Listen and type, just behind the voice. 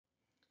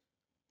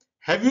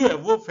Have you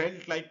ever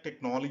felt like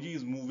technology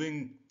is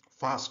moving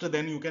faster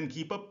than you can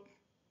keep up?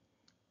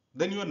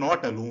 Then you are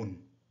not alone.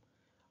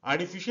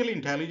 Artificial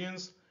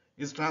intelligence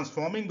is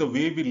transforming the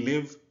way we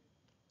live,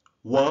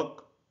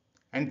 work,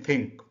 and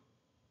think.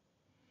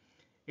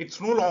 It's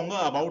no longer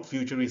about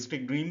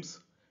futuristic dreams,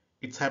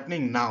 it's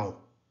happening now,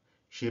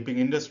 shaping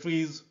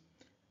industries,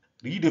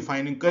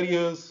 redefining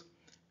careers,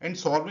 and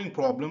solving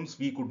problems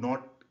we could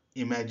not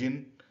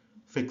imagine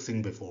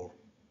fixing before.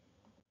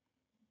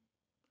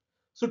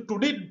 So,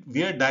 today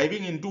we are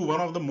diving into one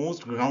of the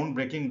most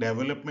groundbreaking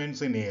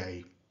developments in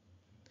AI.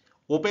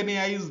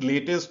 OpenAI's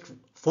latest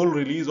full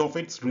release of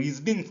its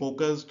reasoning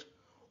focused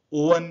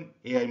Owen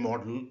AI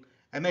model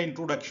and the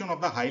introduction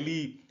of the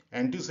highly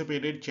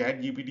anticipated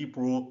ChatGPT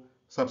Pro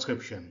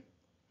subscription.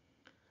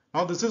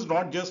 Now, this is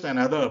not just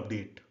another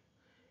update,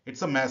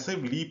 it's a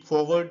massive leap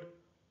forward.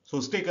 So,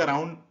 stick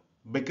around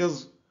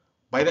because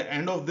by the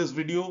end of this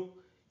video,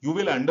 you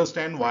will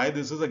understand why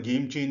this is a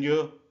game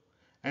changer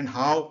and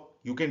how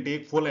you can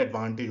take full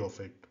advantage of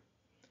it.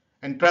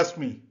 And trust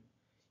me,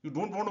 you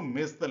don't want to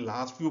miss the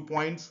last few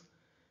points.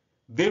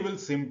 They will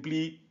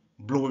simply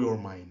blow your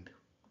mind.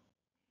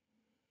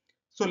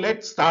 So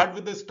let's start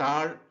with the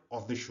star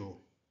of the show,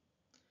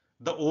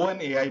 the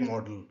Owen AI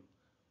model.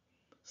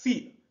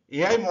 See,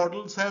 AI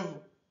models have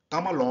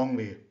come a long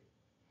way,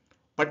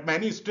 but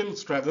many still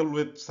struggle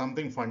with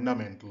something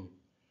fundamental,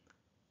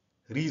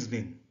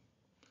 reasoning.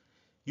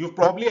 You've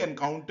probably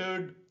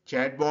encountered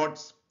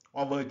chatbots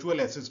or virtual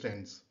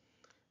assistants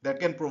that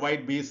can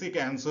provide basic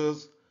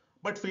answers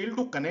but fail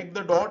to connect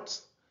the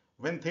dots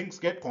when things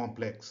get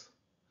complex.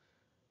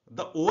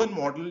 The Owen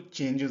model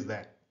changes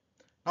that.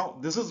 Now,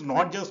 this is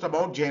not just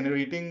about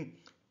generating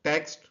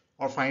text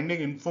or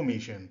finding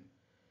information.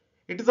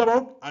 It is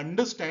about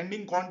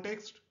understanding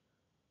context,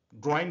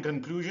 drawing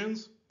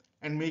conclusions,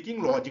 and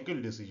making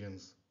logical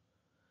decisions.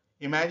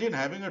 Imagine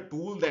having a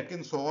tool that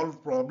can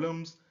solve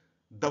problems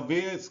the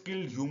way a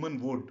skilled human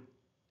would,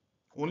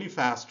 only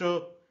faster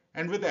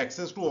and with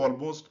access to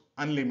almost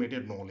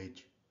unlimited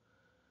knowledge.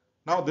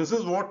 Now, this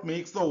is what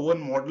makes the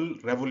Owen model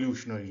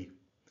revolutionary.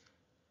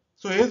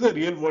 So, here's a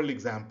real world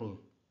example.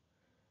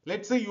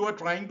 Let's say you are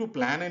trying to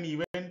plan an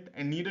event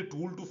and need a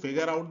tool to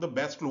figure out the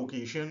best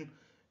location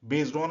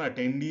based on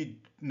attendee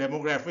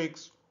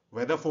demographics,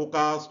 weather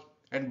forecast,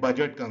 and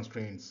budget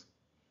constraints.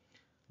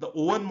 The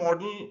Owen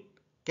model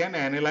can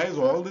analyze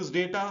all this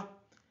data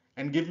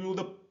and give you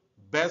the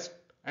best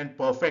and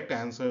perfect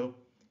answer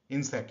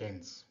in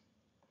seconds.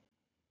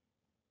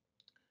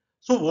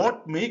 So,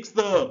 what makes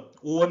the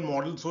Owen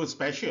model so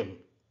special?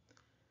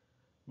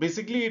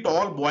 Basically, it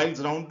all boils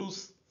down to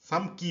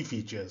some key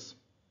features.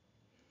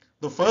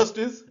 The first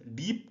is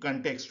deep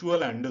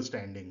contextual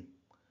understanding.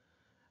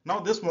 Now,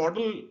 this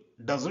model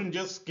doesn't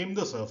just skim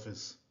the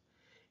surface,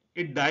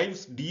 it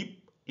dives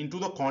deep into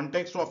the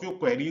context of your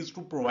queries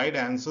to provide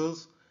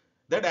answers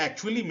that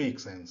actually make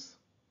sense.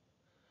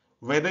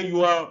 Whether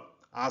you are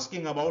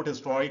asking about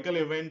historical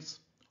events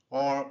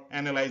or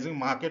analyzing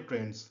market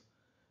trends,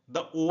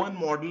 the Owen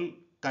model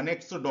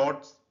connects the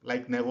dots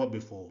like never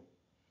before.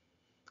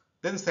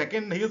 Then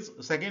second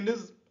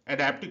is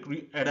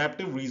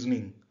adaptive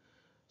reasoning.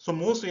 So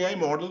most AI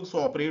models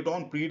operate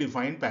on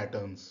predefined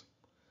patterns.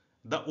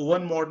 The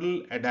Owen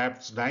model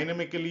adapts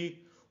dynamically,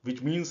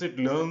 which means it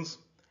learns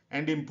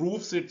and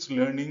improves its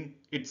learning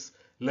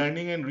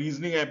and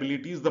reasoning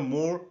abilities the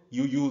more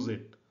you use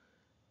it.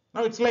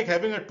 Now it's like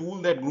having a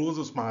tool that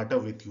grows smarter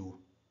with you.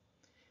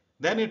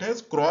 Then it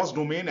has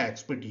cross-domain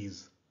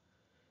expertise.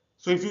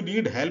 So if you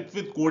need help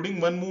with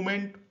coding one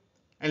moment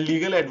and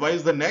legal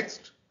advice the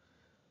next,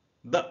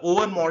 the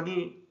Owen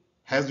model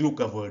has you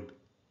covered.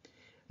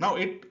 Now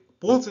it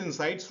pulls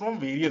insights from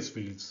various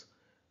fields,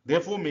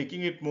 therefore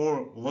making it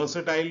more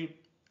versatile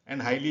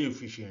and highly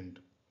efficient.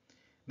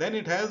 Then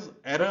it has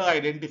error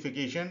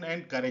identification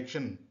and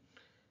correction.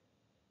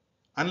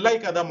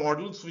 Unlike other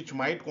models which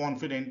might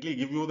confidently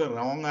give you the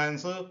wrong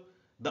answer,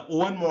 the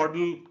Owen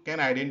model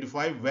can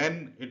identify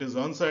when it is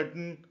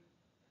uncertain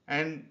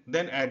and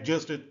then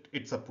adjust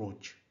its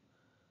approach.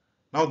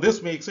 Now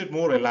this makes it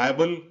more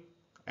reliable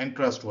and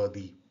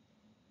trustworthy.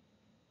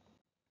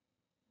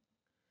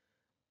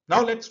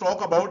 Now let's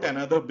talk about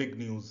another big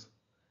news,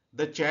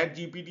 the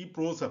ChatGPT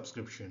Pro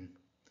subscription.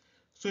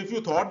 So if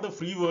you thought the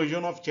free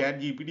version of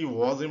ChatGPT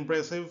was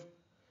impressive,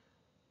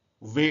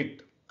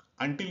 wait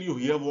until you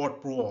hear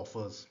what Pro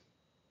offers.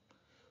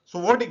 So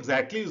what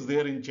exactly is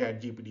there in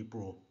ChatGPT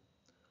Pro?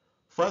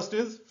 First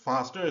is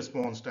faster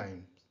response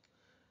time.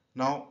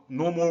 Now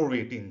no more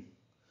waiting.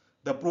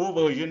 The Pro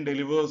version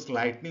delivers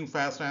lightning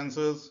fast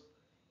answers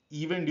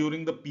even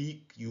during the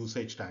peak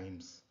usage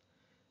times.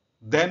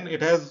 Then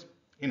it has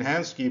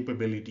enhanced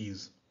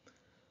capabilities.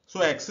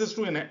 So access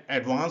to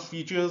advanced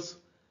features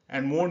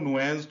and more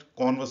nuanced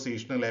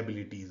conversational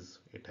abilities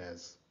it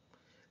has.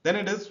 Then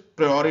it has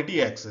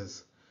priority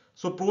access.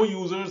 So Pro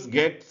users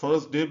get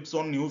first dibs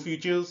on new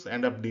features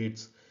and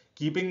updates,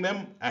 keeping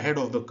them ahead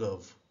of the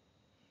curve.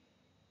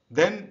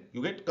 Then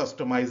you get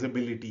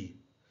customizability,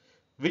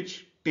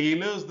 which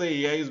tailors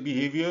the AI's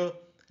behavior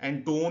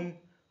and tone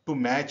to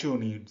match your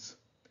needs.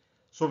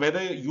 So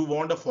whether you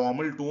want a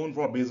formal tone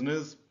for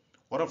business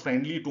or a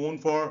friendly tone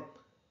for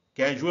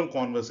casual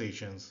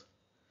conversations,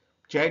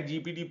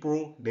 ChatGPT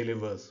Pro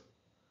delivers.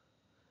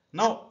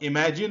 Now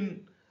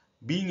imagine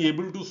being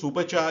able to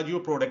supercharge your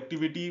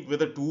productivity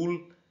with a tool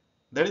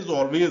that is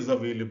always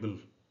available,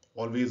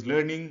 always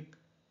learning,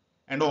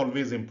 and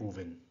always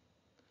improving.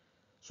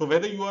 So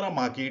whether you are a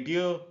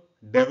marketer,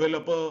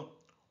 developer,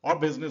 or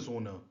business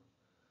owner,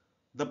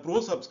 the Pro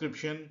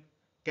subscription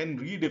can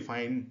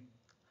redefine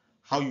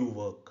how you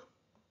work.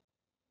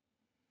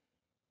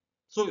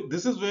 So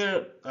this is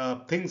where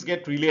things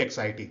get really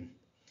exciting.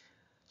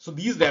 So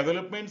these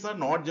developments are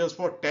not just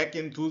for tech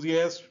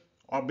enthusiasts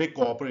or big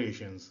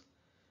corporations.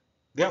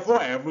 They are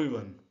for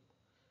everyone.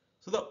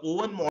 So the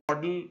Owen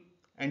model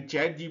and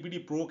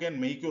ChatGPT Pro can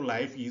make your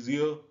life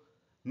easier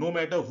no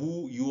matter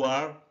who you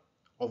are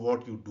or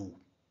what you do.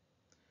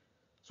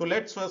 So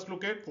let's first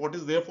look at what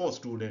is there for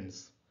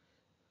students.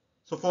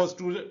 So for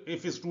student,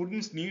 if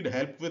students need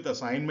help with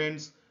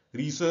assignments,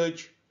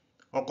 research,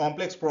 or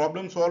complex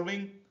problem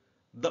solving,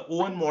 the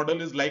Owen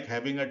model is like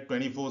having a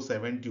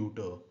 24/7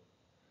 tutor.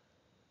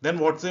 Then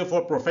what's there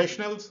for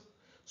professionals?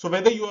 So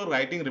whether you are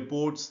writing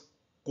reports,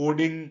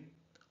 coding,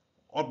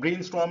 or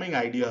brainstorming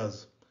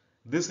ideas,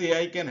 this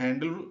AI can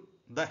handle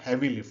the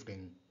heavy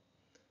lifting.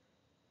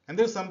 And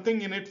there's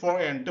something in it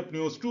for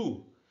entrepreneurs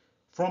too.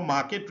 From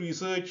market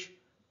research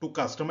to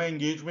customer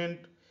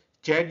engagement,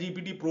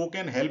 ChatGPT Pro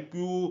can help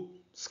you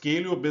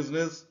scale your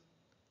business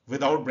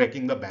without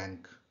breaking the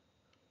bank.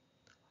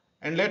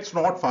 And let's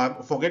not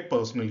forget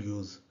personal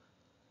use.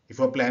 If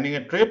you're planning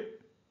a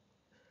trip,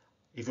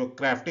 if you're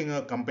crafting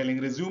a compelling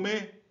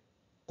resume,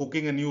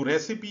 cooking a new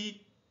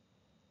recipe,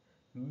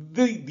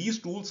 these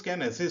tools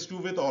can assist you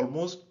with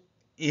almost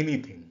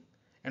anything.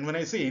 And when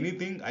I say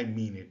anything, I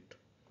mean it.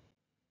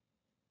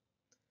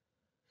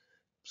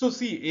 So,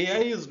 see, AI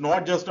is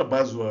not just a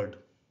buzzword,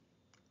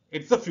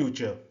 it's the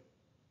future.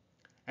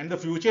 And the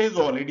future is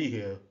already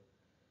here.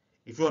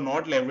 If you are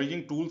not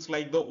leveraging tools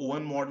like the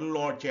Owen model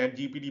or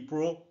ChatGPT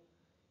Pro,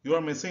 you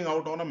are missing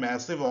out on a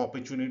massive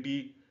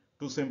opportunity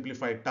to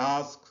simplify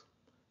tasks,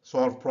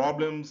 solve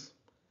problems,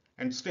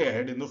 and stay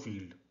ahead in the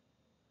field.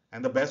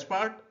 And the best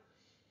part,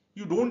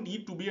 you don't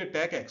need to be a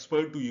tech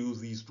expert to use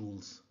these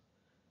tools.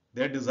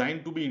 They're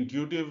designed to be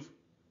intuitive,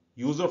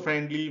 user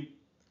friendly,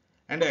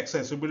 and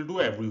accessible to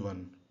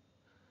everyone.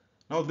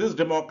 Now, this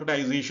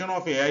democratization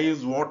of AI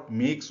is what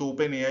makes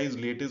OpenAI's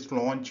latest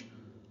launch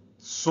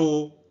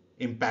so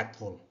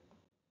impactful.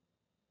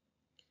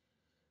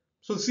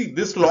 So, see,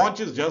 this launch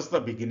is just the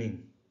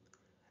beginning.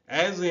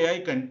 As AI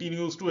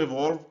continues to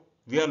evolve,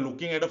 we are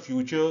looking at a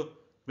future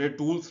where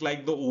tools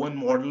like the Owen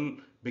model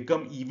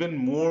become even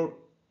more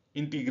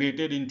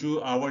integrated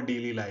into our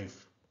daily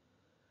life.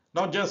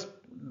 Now, just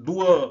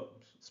do a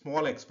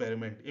small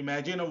experiment.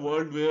 Imagine a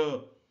world where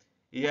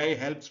AI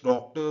helps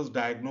doctors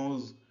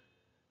diagnose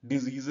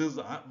diseases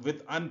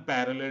with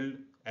unparalleled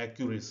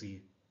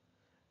accuracy.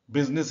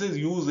 Businesses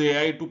use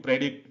AI to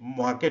predict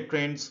market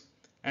trends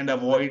and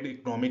avoid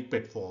economic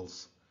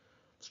pitfalls.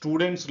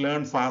 Students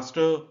learn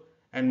faster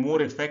and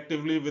more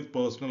effectively with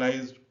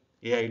personalized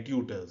AI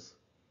tutors.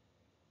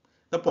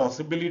 The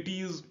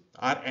possibilities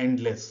are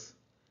endless,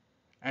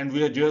 and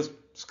we are just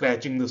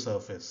scratching the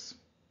surface.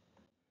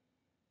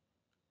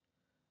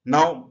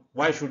 Now,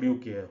 why should you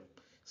care?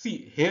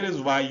 See, here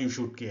is why you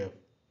should care.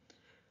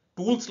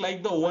 Tools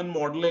like the Owen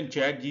model and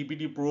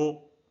ChatGPT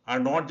Pro are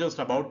not just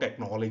about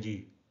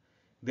technology,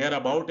 they are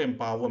about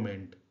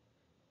empowerment.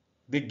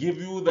 They give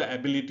you the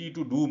ability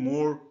to do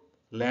more,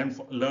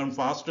 learn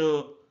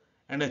faster,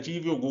 and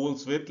achieve your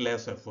goals with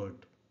less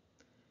effort.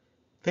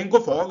 Think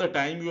of all the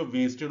time you have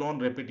wasted on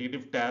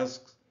repetitive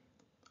tasks,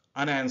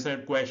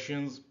 unanswered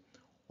questions,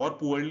 or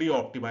poorly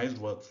optimized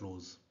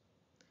workflows.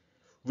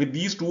 With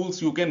these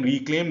tools, you can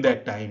reclaim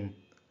that time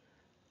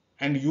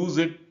and use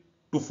it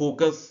to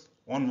focus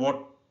on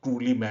what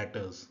truly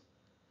matters,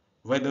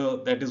 whether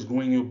that is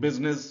growing your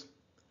business,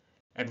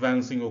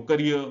 advancing your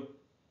career,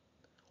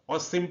 or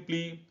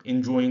simply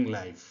enjoying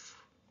life.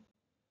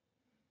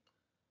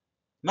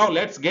 Now,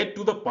 let's get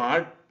to the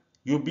part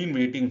you've been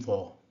waiting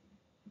for,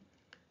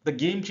 the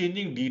game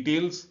changing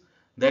details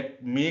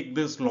that make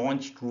this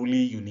launch truly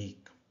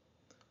unique.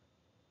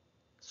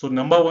 So,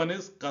 number one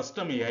is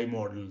custom AI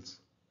models.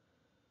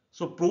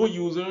 So, pro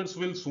users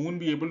will soon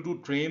be able to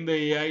train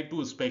the AI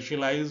to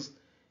specialize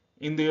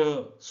in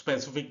their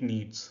specific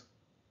needs.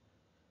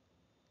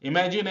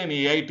 Imagine an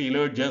AI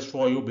tailored just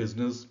for your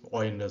business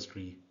or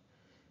industry.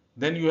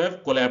 Then you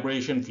have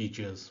collaboration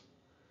features.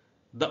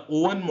 The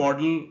Owen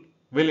model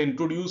will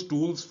introduce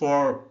tools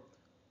for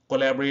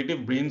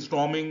collaborative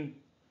brainstorming,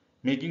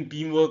 making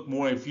teamwork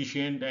more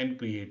efficient and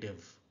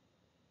creative.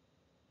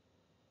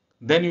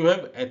 Then you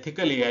have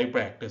ethical AI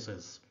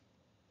practices.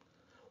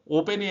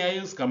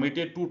 OpenAI is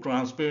committed to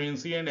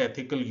transparency and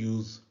ethical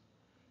use,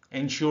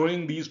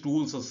 ensuring these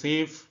tools are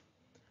safe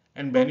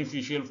and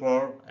beneficial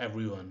for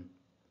everyone.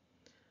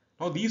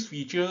 Now, these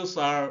features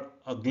are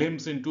a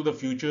glimpse into the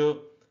future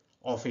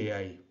of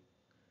AI.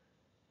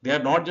 They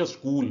are not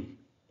just cool,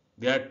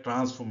 they are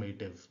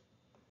transformative.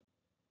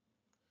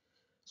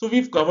 So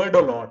we've covered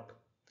a lot,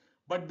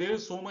 but there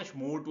is so much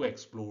more to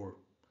explore.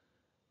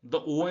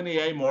 The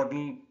OpenAI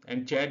model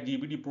and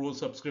ChatGPT Pro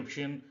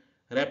subscription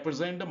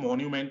represent a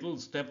monumental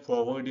step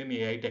forward in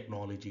AI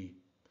technology.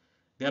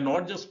 They are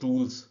not just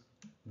tools,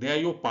 they are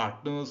your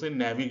partners in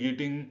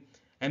navigating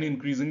an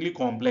increasingly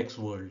complex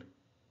world.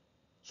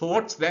 So,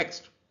 what's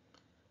next?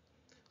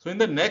 So, in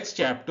the next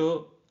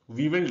chapter,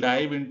 we will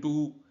dive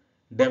into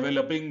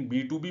developing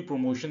B2B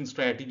promotion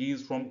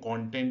strategies from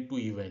content to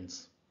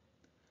events.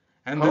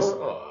 And this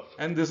Power off.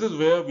 and this is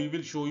where we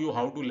will show you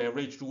how to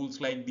leverage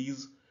tools like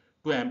these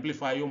to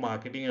amplify your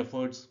marketing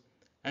efforts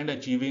and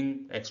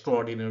achieving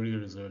extraordinary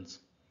results.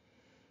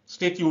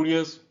 Stay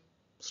curious,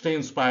 stay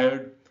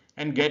inspired,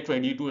 and get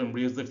ready to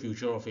embrace the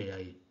future of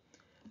AI.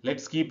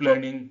 Let's keep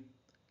learning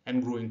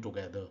and growing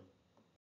together.